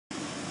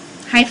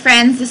Hi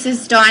friends, this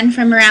is Dawn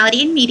from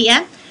Morality and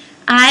Media.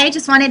 I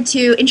just wanted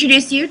to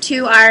introduce you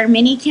to our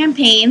mini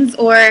campaigns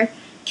or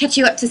catch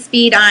you up to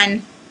speed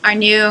on our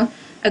new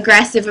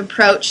aggressive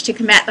approach to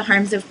combat the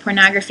harms of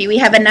pornography. We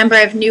have a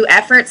number of new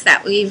efforts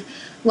that we've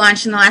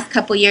launched in the last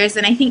couple years,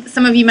 and I think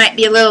some of you might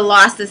be a little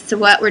lost as to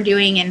what we're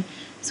doing, and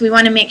so we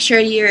want to make sure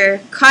you're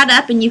caught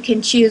up and you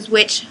can choose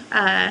which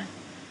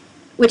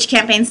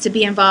campaigns to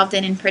be involved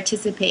in and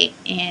participate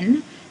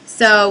in.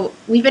 So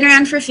we've been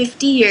around for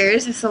 50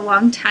 years. It's a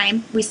long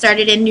time. We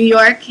started in New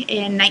York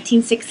in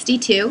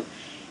 1962,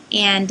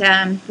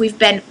 and we've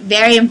been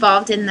very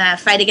involved in the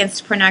fight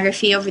against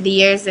pornography over the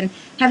years and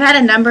have had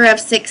a number of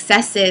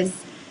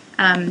successes.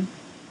 I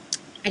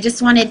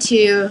just wanted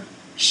to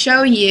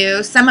show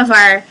you some of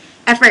our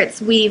efforts.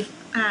 We've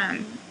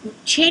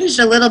changed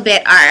a little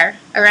bit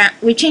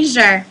we've changed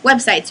our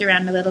websites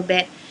around a little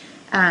bit.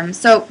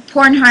 So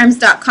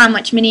pornharms.com,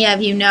 which many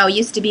of you know,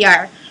 used to be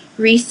our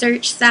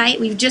research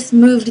site. We've just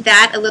moved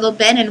that a little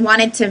bit and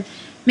wanted to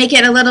make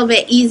it a little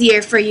bit easier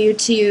for you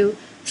to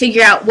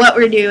figure out what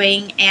we're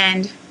doing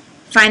and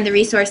find the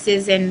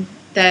resources and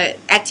the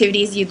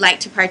activities you'd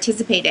like to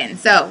participate in.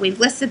 So we've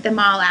listed them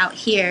all out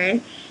here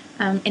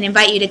and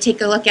invite you to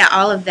take a look at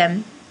all of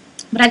them.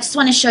 But I just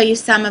want to show you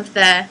some of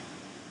the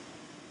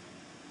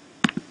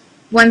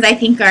ones I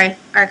think are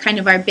kind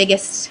of our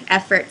biggest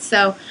efforts.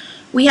 So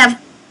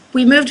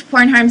we moved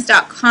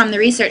pornharms.com, the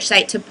research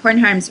site, to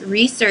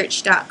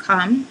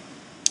pornharmsresearch.com,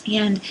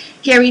 and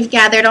here we've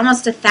gathered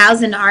almost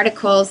 1,000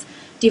 articles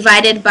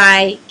divided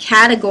by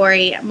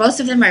category. Most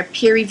of them are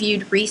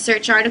peer-reviewed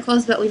research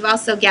articles, but we've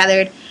also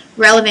gathered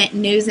relevant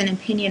news and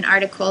opinion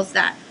articles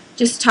that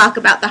just talk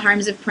about the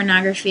harms of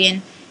pornography,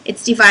 and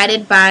it's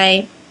divided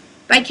by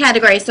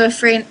category. So if,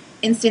 for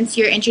instance,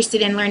 you're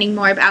interested in learning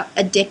more about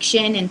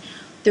addiction and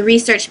the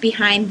research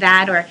behind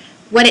that, or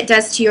what it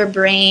does to your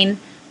brain,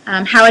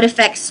 how it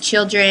affects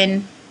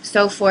children,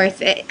 so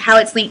forth, how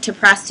it's linked to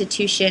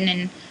prostitution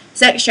and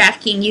sex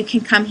trafficking, you can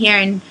come here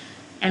and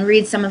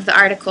read some of the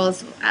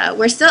articles.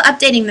 We're still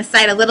updating the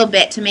site a little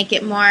bit to make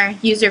it more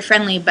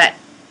user-friendly, but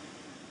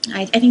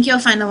I think you'll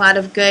find a lot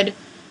of good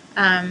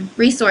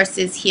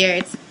resources here.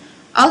 It's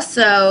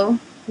also,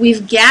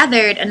 we've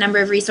gathered a number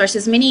of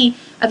resources. Many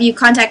of you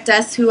contact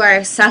us who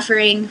are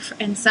suffering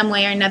in some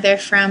way or another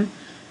from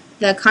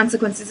the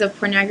consequences of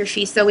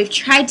pornography, so we've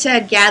tried to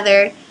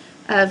gather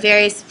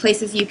various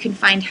places you can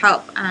find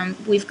help.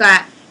 We've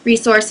got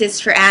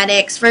resources for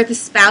addicts, for the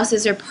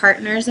spouses or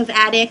partners of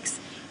addicts,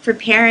 for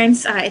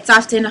parents. It's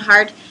often a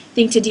hard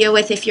thing to deal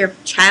with if your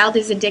child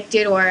is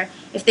addicted or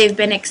if they've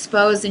been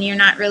exposed and you're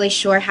not really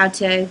sure how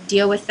to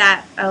deal with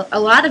that.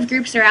 A lot of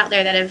groups are out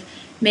there that have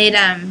made,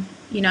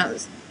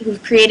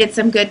 who've created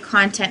some good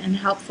content and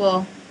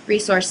helpful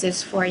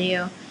resources for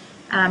you.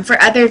 For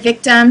other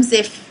victims,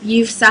 if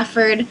you've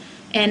suffered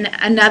in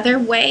another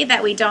way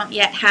that we don't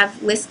yet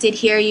have listed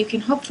here, you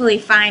can hopefully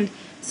find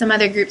some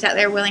other groups out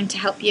there willing to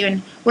help you.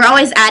 And we're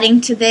always adding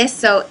to this,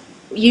 so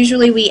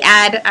usually we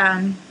add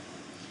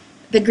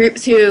the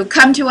groups who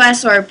come to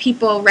us or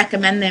people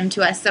recommend them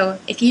to us. So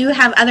if you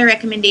have other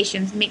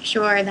recommendations, make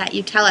sure that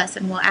you tell us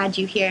and we'll add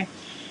you here.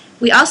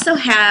 We also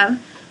have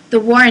the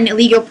War on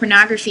Illegal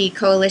Pornography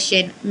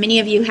Coalition. Many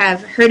of you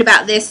have heard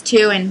about this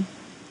too and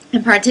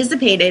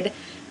participated.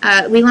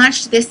 We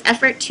launched this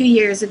effort 2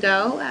 years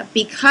ago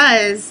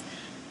because,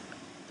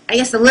 I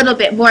guess a little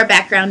bit more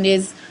background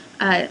is,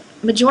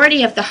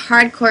 majority of the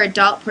hardcore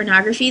adult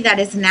pornography that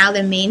is now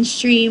the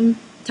mainstream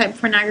type of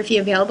pornography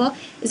available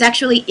is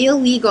actually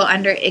illegal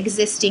under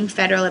existing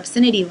federal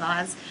obscenity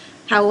laws.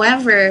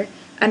 However,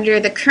 under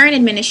the current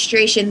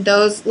administration,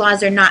 those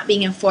laws are not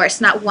being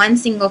enforced. Not one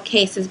single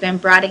case has been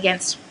brought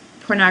against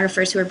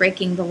pornographers who are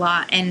breaking the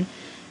law. And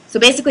so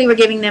basically we're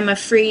giving them a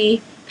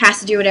free pass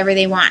to do whatever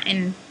they want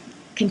and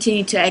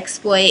continue to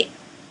exploit,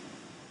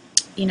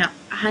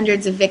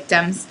 hundreds of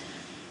victims.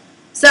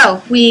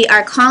 So we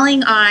are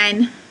calling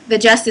on the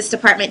Justice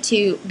Department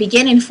to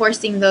begin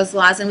enforcing those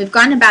laws, and we've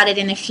gone about it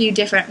in a few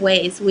different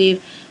ways.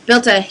 We've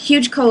built a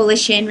huge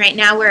coalition. Right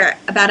now we're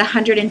about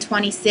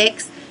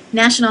 126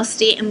 national,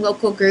 state, and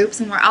local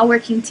groups, and we're all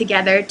working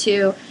together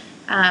to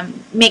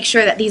make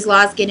sure that these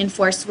laws get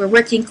enforced. We're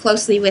working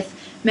closely with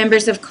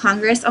members of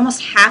Congress.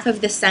 Almost half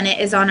of the Senate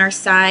is on our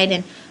side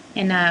and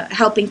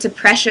helping to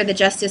pressure the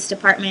Justice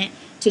Department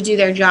to do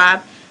their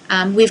job.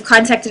 We've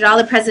contacted all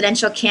the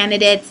presidential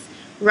candidates.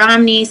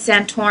 Romney,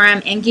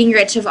 Santorum, and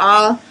Gingrich have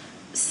all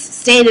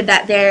stated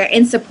that they're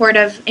in support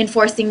of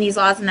enforcing these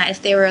laws and that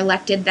if they were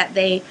elected that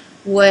they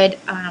would.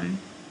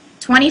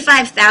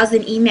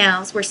 25,000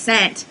 emails were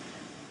sent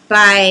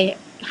by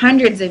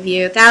hundreds of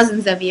you,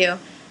 thousands of you,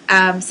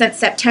 since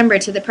September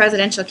to the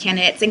presidential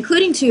candidates,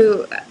 including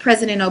to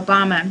President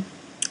Obama. And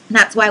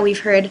that's why we've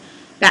heard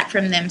back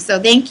from them. So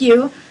thank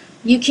you.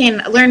 You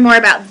can learn more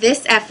about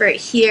this effort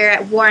here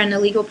at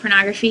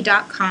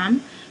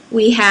waronillegalpornography.com.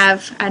 We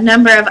have a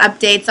number of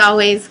updates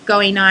always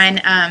going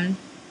on.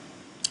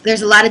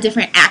 There's a lot of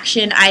different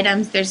action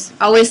items. There's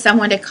always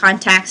someone to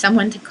contact,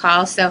 someone to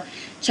call, so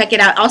check it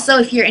out. Also,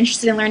 if you're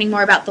interested in learning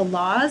more about the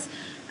laws,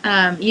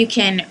 You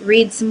can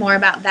read some more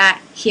about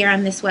that here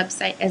on this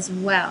website as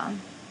well.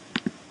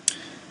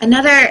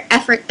 Another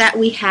effort that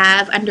we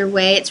have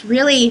underway, it's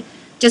really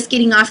just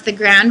getting off the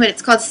ground, but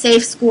it's called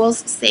Safe Schools,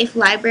 Safe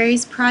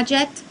Libraries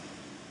Project.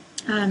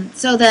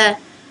 So the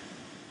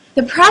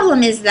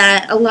problem is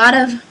that a lot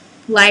of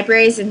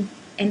libraries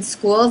and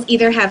schools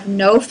either have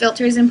no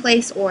filters in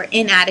place or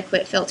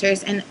inadequate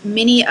filters, and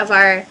many of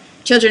our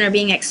children are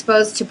being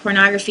exposed to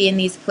pornography in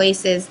these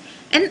places,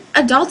 and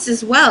adults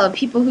as well.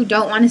 People who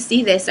don't want to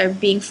see this are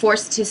being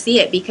forced to see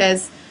it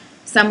because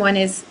someone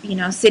is,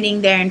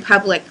 sitting there in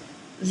public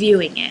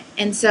viewing it.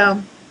 And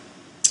so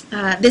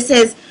this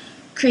has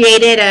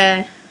created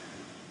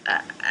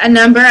a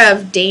number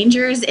of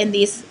dangers in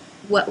these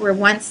what were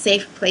once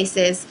safe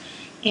places,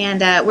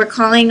 and we're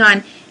calling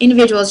on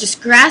individuals,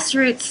 just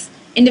grassroots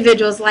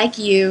individuals like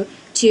you,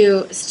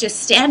 to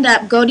just stand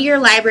up, go to your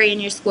library in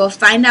your school,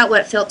 find out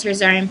what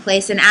filters are in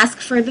place, and ask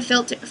for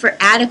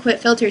adequate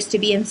filters to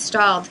be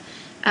installed.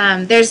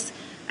 There's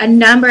a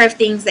number of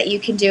things that you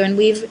can do, and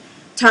we've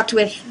talked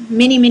with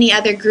many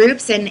other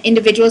groups and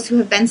individuals who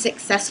have been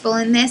successful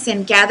in this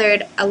and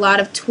gathered a lot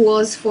of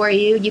tools for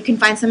you. You can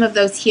find some of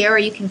those here, or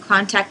you can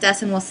contact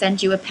us and we'll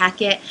send you a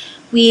packet.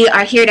 We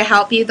are here to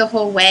help you the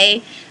whole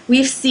way.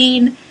 We've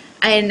seen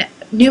in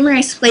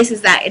numerous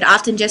places that it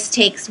often just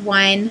takes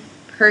one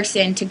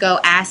person to go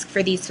ask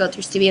for these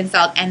filters to be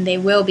installed, and they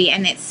will be,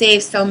 and it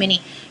saves so many.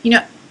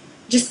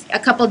 Just a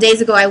couple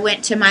days ago I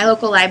went to my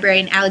local library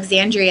in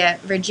Alexandria,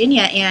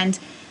 Virginia, and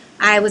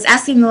I was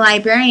asking the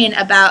librarian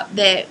about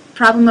the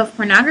problem of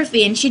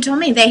pornography, and she told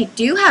me they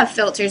do have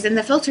filters, and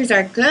the filters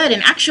are good,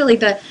 and actually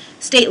the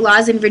state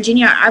laws in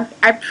Virginia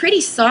are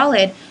pretty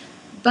solid,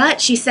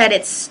 but she said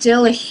it's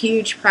still a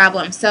huge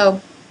problem.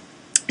 So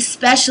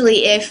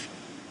especially if,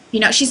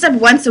 she said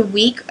once a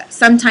week,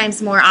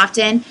 sometimes more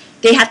often,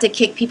 they have to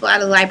kick people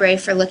out of the library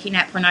for looking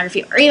at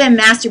pornography or even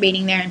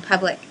masturbating there in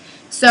public.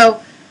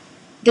 So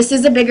this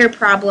is a bigger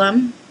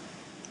problem,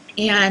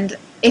 and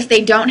if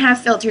they don't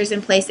have filters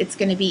in place, it's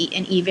going to be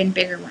an even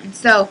bigger one.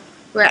 So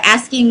we're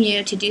asking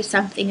you to do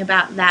something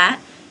about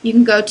that. You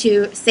can go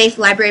to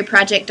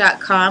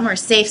safelibraryproject.com or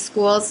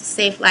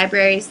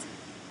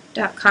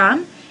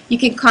safeschools.safelibraries.com. You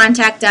can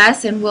contact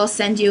us and we'll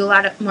send you a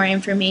lot more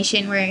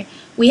information, where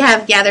we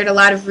have gathered a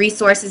lot of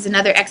resources and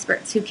other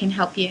experts who can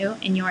help you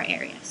in your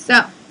area.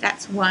 So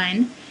that's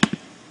one.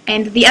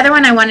 And the other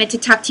one I wanted to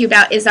talk to you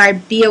about is our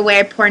Be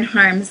Aware Porn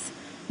Harms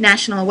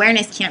National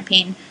Awareness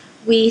Campaign.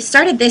 We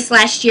started this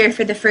last year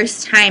for the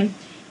first time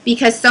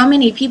because so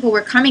many people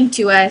were coming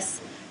to us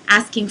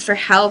asking for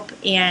help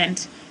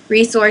and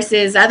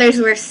resources. Others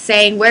were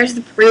saying, where's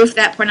the proof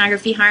that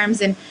pornography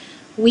harms? And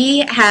we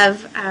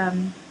have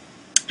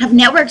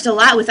networked a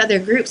lot with other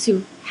groups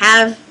who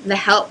have the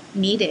help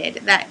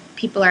needed that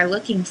people are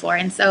looking for.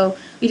 And so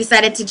we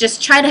decided to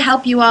just try to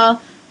help you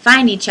all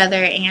find each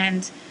other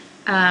and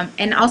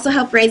also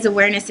help raise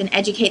awareness and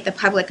educate the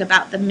public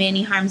about the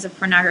many harms of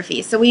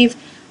pornography. So we've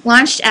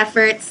launched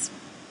efforts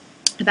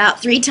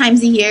about 3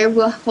 times a year.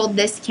 We'll hold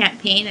this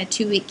campaign, a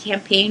 2-week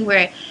campaign,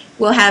 where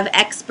we'll have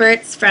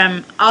experts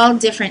from all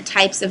different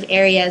types of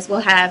areas. We'll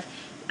have,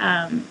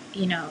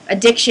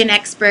 addiction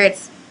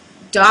experts,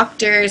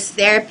 doctors,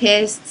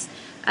 therapists,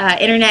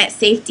 internet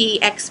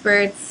safety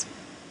experts,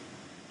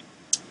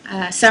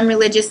 some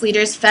religious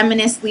leaders,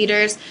 feminist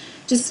leaders.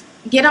 Just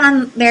get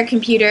on their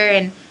computer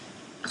and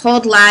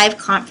hold live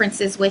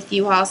conferences with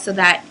you all so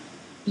that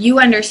you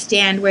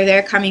understand where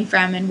they're coming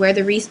from and what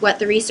the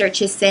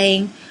research is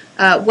saying,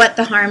 what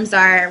the harms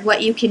are,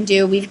 what you can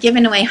do. We've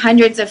given away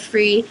hundreds of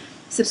free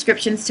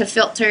subscriptions to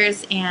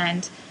filters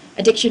and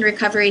addiction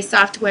recovery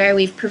software.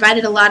 We've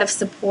provided a lot of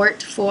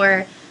support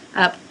for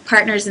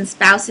partners and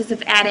spouses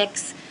of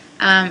addicts.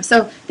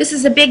 So this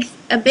is a big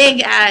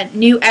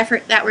new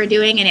effort that we're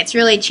doing, and it's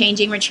really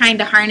changing. We're trying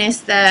to harness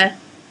the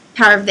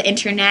power of the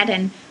internet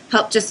and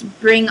help just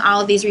bring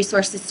all of these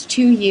resources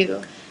to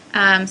you.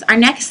 So our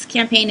next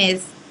campaign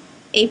is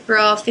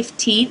April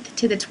 15th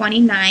to the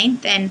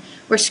 29th, and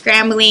we're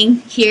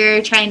scrambling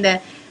here trying to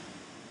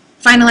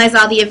finalize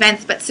all the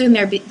events, but soon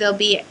they'll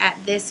be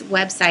at this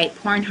website,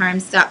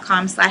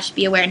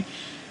 pornharms.com/beaware.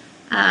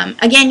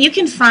 Again, you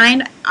can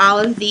find all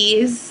of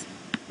these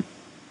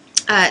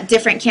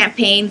different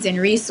campaigns and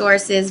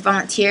resources,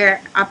 volunteer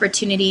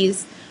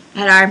opportunities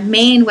at our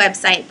main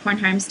website,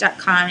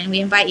 pornharms.com, and we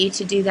invite you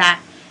to do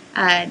that,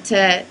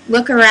 to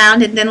look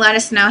around and then let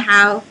us know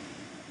how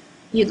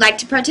you'd like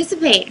to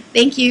participate.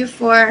 Thank you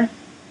for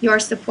your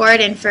support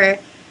and for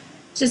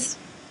just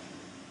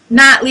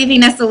not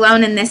leaving us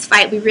alone in this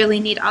fight. We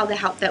really need all the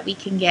help that we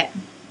can get.